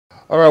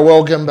All right,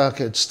 welcome back.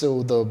 It's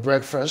still the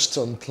breakfast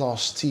on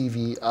Plus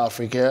TV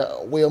Africa.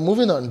 We are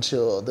moving on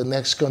to the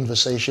next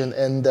conversation,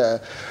 and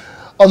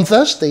on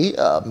Thursday,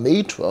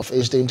 May 12th,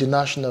 is the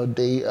International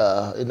Day,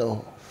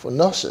 for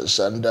nurses,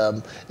 and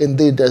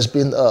indeed, there's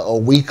been a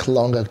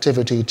week-long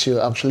activity to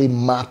actually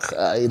mark,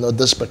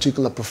 this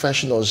particular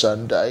professionals,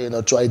 and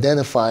to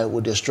identify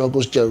with their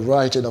struggles, their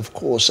right, and of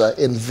course,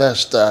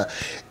 invest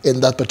in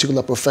that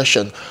particular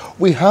profession.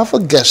 We have a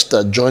guest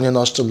joining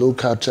us to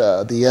look at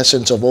the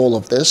essence of all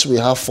of this. We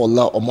have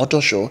Fola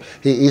Omotosho.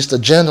 He is the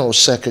General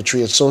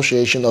Secretary,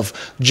 Association of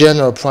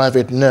General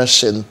Private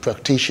Nursing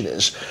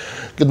Practitioners.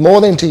 Good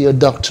morning to you,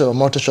 Dr.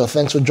 Omotosho.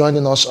 Thanks for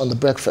joining us on the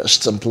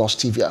breakfast on Plus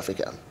TV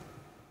Africa.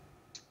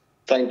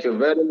 Thank you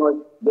very much,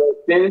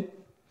 Justin.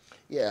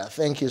 Yeah,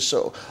 thank you.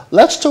 So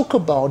let's talk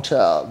about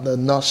the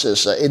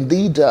nurses.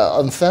 Indeed,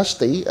 on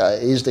Thursday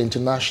is the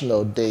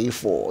International Day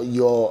for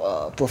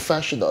your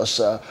professionals.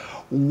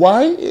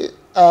 Why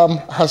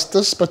has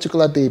this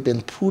particular day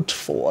been put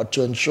forward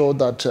to ensure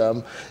that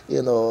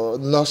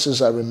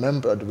nurses are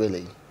remembered,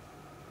 really?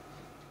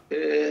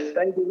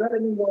 Thank you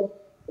very much,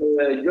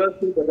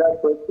 Justin, for that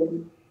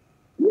question.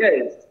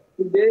 Yes,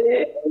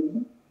 today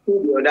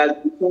studio has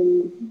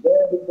become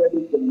very,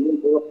 very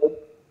communal.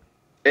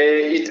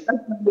 It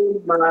actually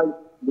marks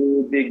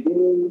the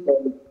beginning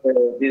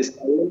of this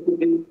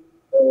scientific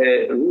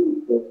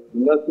route of the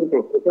nursing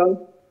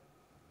profession,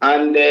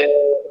 and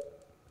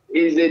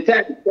is a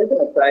time set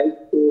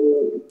aside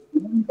to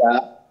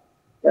remember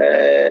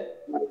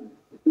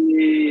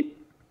the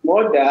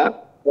mother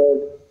of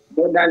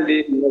modern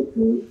day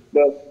nursing,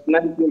 the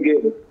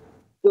Nightingale.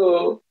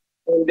 So,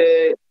 and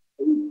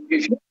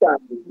if you can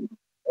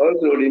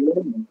also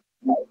remember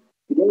that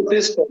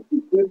nurses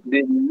constitute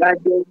the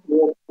largest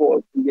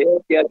workforce in the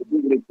healthcare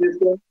delivery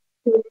system.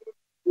 So,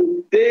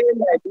 today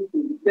like this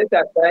is set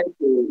aside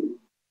to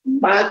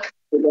mark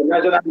the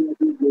National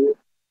Nursing Day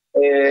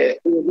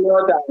is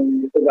not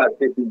an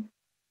overstatement.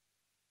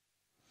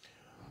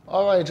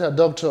 All right,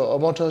 Dr.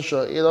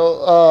 Omotosho,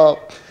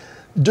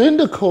 during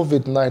the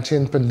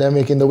COVID-19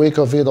 pandemic, in the wake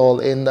of it all,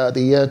 in the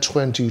year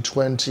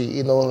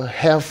 2020,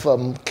 health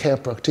care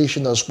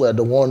practitioners were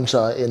the ones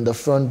in the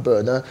front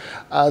burner,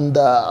 and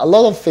a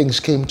lot of things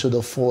came to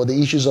the fore, the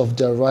issues of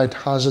their right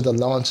hazard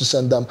allowances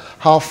and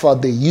how far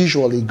they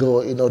usually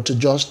go, to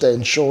just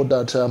ensure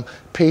that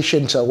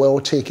patients are well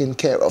taken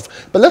care of.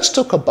 But let's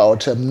talk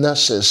about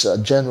nurses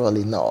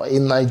generally now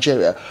in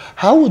Nigeria.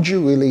 How would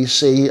you really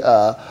say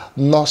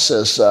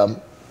nurses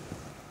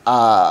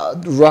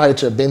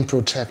right being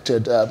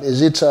protected?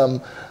 Is it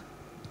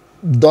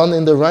done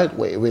in the right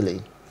way,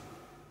 really?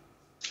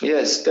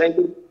 Yes, thank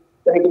you.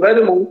 Thank you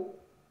very much.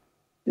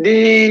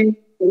 The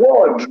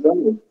word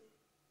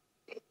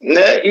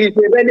is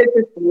a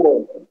relative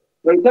word.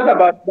 When you talk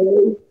about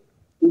money,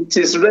 it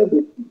is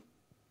relative.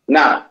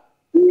 Now,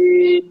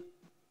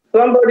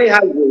 somebody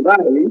has the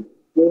right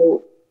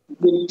to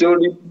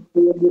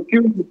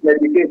refuse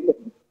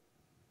medication.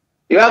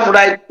 You have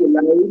right to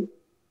life,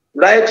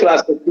 right to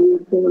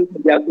association, to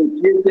be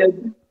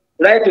associated,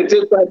 right to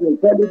take part in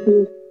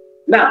politics.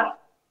 Now,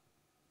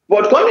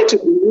 but coming to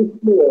the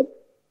issue of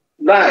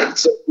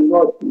rights of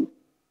minority,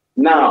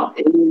 now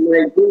in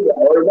Nigeria,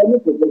 or any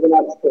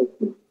professional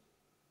perspective,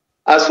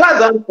 as far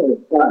as I'm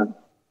concerned,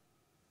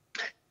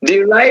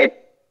 the right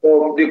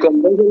of the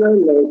conventional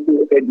law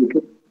to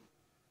education,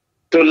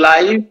 to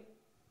life,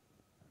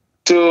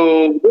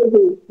 to go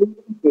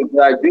to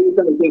graduation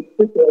and to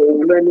seek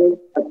employment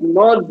has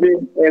not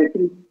been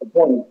increased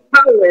upon.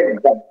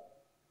 However,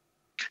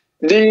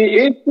 the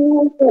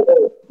issue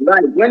of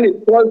life, when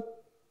it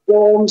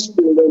comes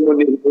to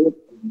remuneration,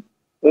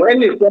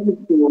 when it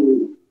comes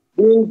to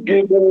being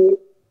given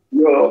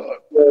your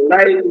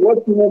life,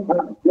 what you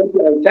have, what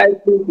you are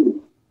entitled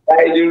to,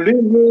 by the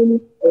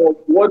reason of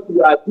what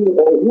you are doing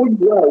or who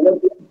you are,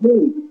 what you are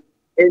doing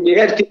in the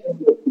healthcare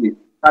industry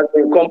has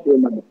been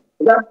compromised.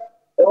 That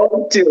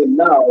until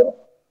now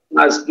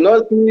has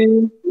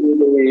nothing in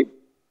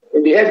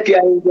the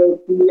healthcare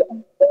industry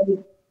and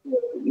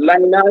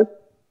liners,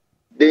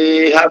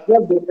 they have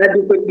not been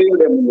adequately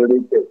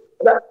remunerated.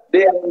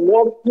 They are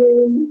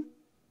working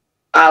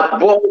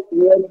above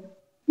what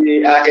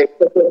they are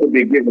expected to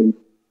be given.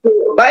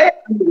 So by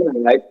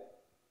right,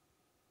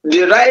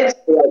 the right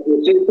to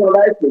association,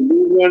 right to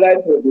living,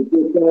 right to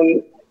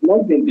education has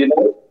not been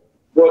denied.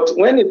 But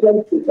when it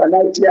comes to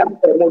financial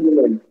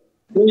emolument,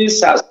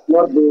 this has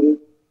not been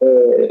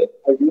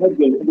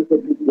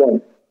adequately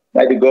done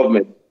by the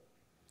government.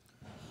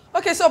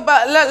 Okay, so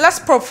but let's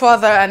probe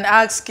further and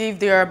ask if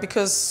there,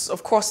 because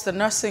of course the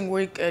Nursing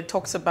Week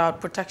talks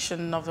about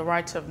protection of the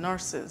rights of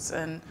nurses,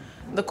 and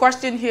the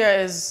question here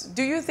is,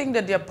 do you think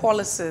that there are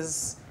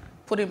policies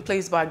put in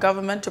place by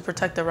government to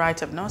protect the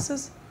rights of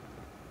nurses?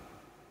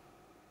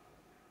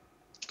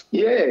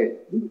 Yeah,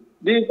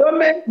 the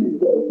government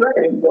is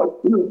trying, but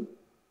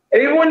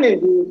even in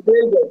the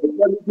stage of the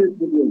policies,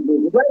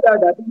 we find out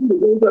that in the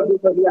stage of the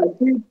policy, are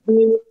still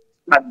being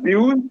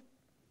abused.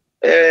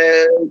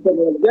 Some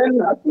of them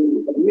have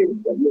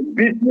been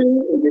beaten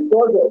in the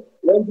course of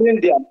rendering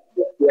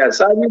their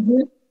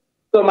services.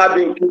 Some have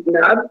been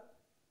kidnapped.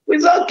 We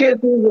saw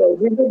cases of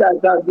people that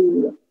have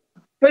been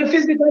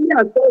physically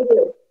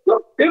assaulted.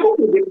 So even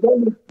with the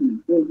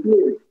policy in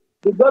place,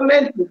 the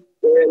government is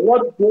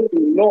not doing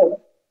enough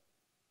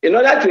in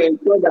order to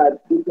ensure that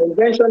the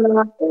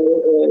conventional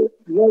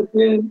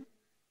nursing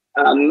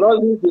and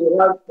nurses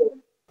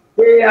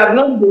they have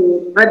not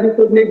been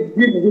adequately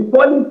give the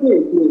policy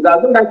in place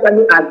that don't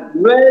actually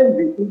address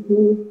the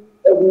issue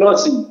of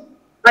nursing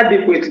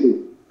adequately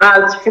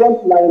as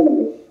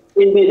frontliners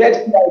in the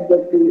healthcare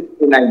industry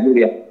in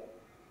Nigeria.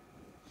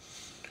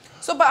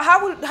 So, but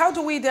how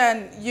do we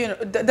then,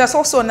 there's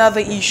also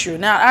another issue.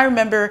 Now, I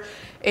remember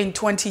in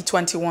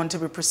 2021, to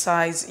be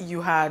precise,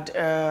 you had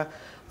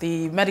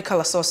the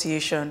Medical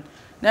Association,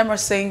 NEMA,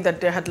 saying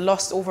that they had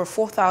lost over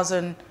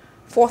 4,000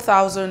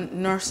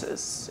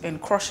 nurses in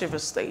Cross River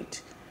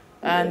State.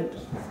 And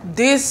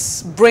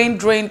this brain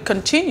drain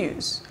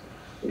continues.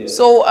 Yeah.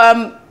 So,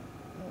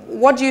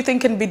 what do you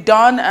think can be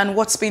done, and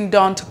what's been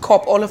done to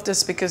curb all of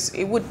this? Because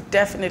it would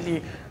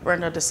definitely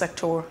render the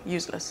sector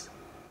useless.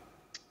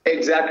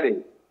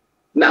 Exactly.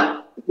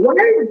 Now, when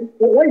you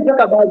talk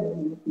about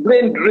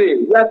brain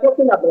drain, we are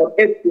talking about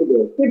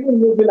healthcare. People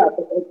moving out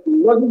of healthcare,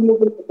 not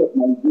moving out of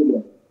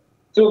Nigeria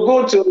to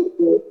go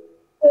to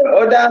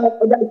other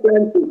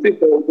friends to see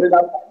for greater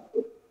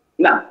factors.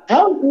 Now,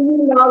 how do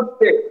we now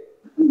take?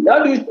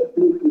 How do you take?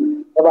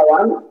 Number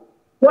one,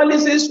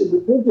 policies should be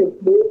put in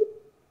place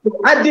to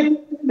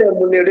adequately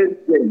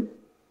remunerate them.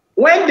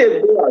 When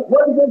they go out,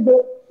 when they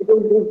go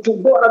to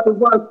go out to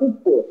go and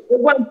seek for, they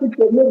go and seek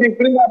for maybe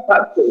greener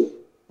pastures.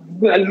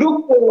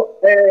 Look for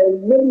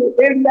many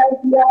areas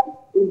here.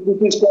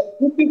 It is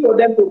looking for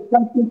them to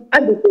practice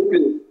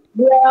adequately.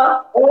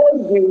 Where all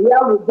the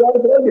results, all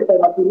the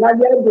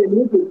paraphernalia they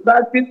need to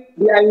practice,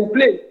 they are in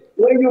place.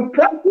 When you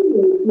practice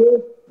in a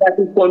place that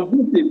is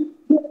conducive,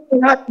 you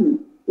are happy.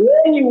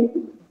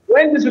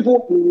 When these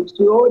people are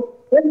showed,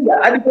 when they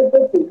are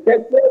adequately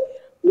protected,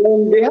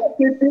 when they have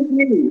people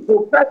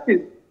to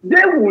practice,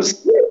 they will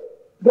stay.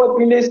 But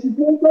in a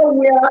situation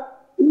where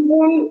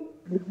even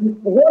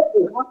what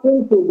will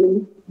happen to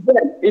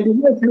them in the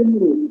next few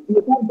minutes,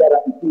 you can't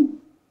guarantee.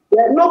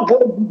 There are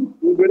nobody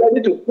will be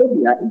ready to play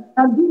behind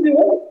and do the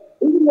work.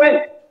 Even when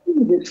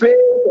the trade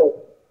of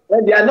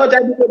when they are not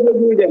adequately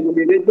being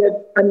remunerated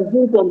and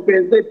being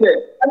compensated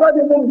and not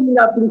even being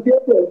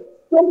appreciated.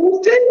 So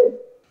we stay.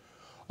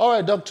 All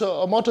right, Dr.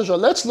 Omotosho,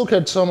 let's look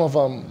at some of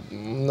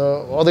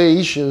other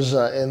issues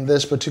in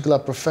this particular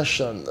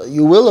profession.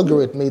 You will agree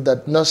with me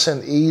that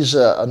nursing is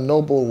a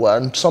noble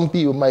one. Some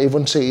people might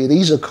even say it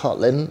is a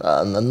calling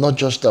and not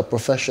just a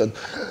profession.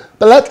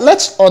 But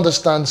let's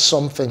understand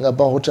something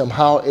about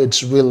how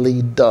it's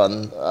really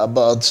done,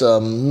 about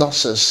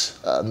nurses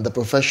and the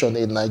profession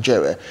in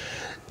Nigeria.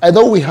 I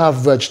know we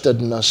have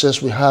registered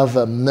nurses, we have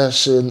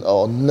nursing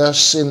or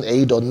nursing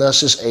aid or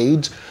nurses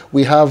aid,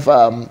 we have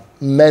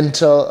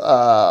mental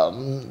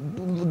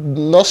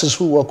nurses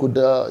who work with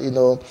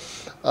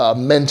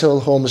mental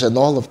homes and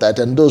all of that,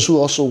 and those who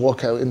also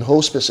work in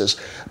hospices.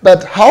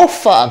 But how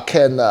far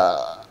can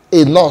a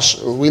nurse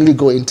really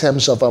go in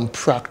terms of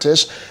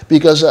practice?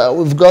 Because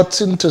we've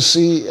gotten to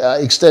see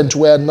extent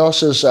where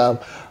nurses are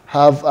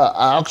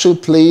actually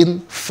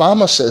playing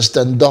pharmacists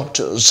and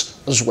doctors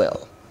as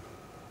well.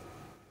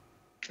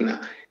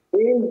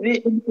 In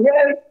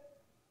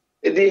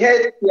the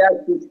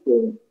healthcare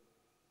system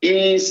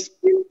is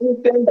a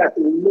system that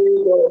is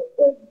made up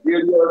of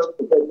various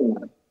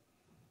professionals.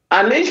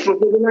 And each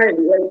professional in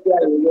the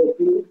healthcare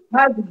industry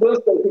has those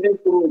specific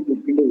roles to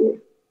play.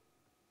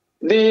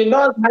 The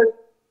nurse has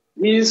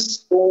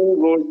his own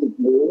role to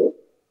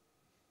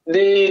play.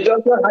 The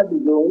doctor has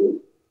his own.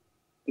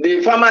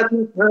 The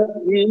pharmacist has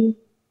his.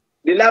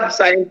 The lab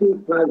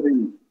scientist has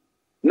his.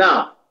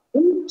 Now,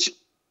 each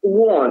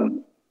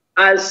one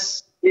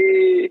as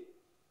a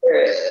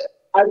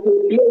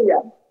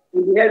player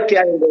in the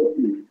healthcare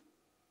industry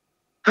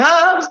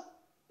has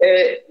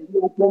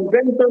the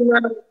conventional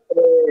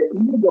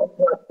mode of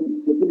practice,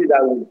 to put it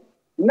that way.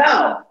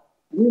 Now,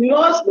 the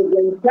nurse is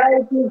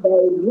entitled by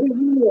the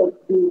reason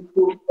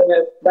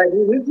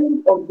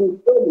of the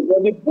study or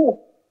the book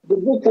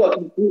what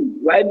he did,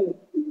 right?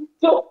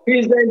 So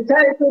he's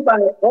entitled by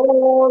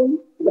all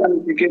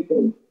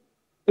ramifications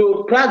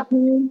to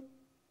practice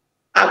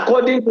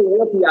according to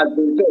what he has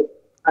been taught.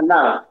 And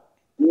now,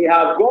 we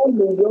have gone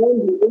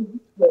beyond the age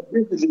of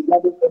this is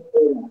Islamic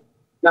area.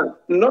 Now,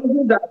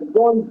 nothing that has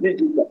gone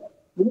digital.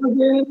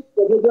 Nothing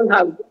profession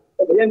has gone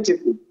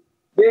scientific.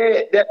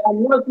 They are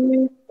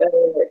nothing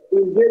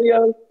in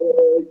various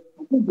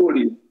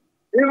categories.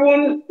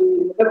 Even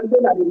in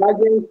hospital and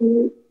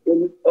emergency,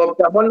 in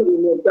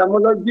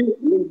ophthalmology,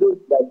 in those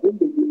that do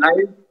the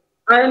eyes,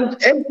 and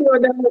every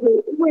other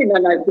way in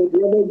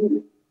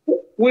anesthesiology.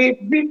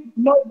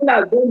 Nothing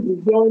has gone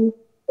beyond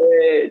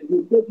the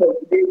state of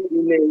today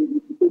in the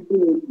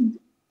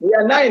we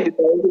are now in the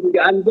scientific,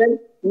 and then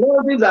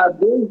nurses are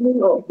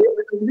building up.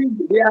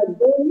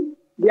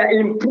 They are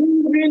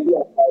improving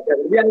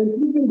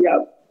their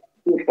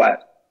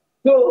profile.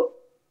 So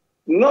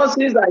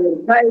nurses are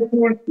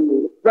entitled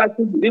to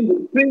practice within the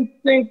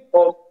precinct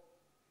of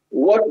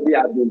what they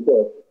have been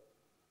taught.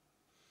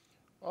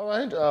 All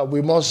right,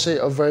 we must say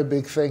a very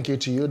big thank you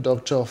to you,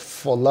 Dr.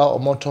 Fola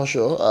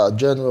Omotosho,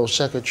 General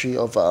Secretary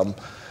of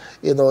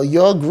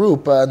your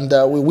group, and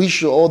we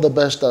wish you all the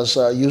best as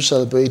you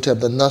celebrate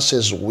the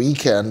Nurses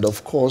Weekend.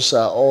 Of course,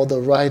 all the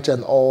right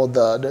and all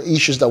the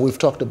issues that we've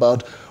talked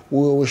about,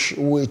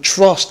 we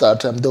trust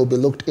that they'll be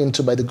looked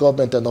into by the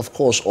government and, of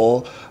course,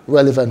 all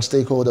relevant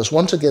stakeholders.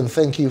 Once again,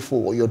 thank you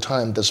for your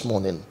time this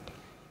morning.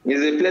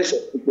 It's a pleasure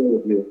speaking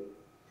with you.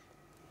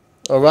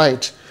 All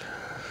right.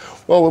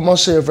 Well, we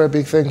must say a very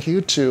big thank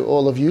you to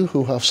all of you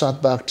who have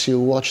sat back to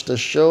watch the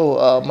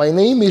show. My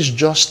name is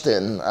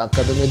Justin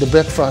Academy. The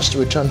breakfast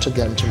returns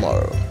again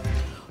tomorrow.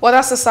 Well,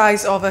 that's the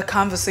size of the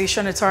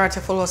conversation. It's all right to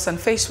follow us on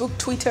Facebook,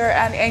 Twitter,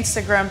 and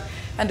Instagram,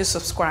 and to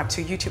subscribe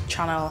to YouTube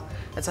channel.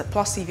 It's at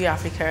Plus TV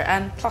Africa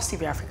and Plus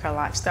TV Africa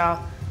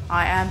Lifestyle.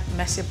 I am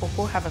Messi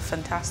Popo. Have a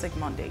fantastic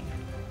Monday.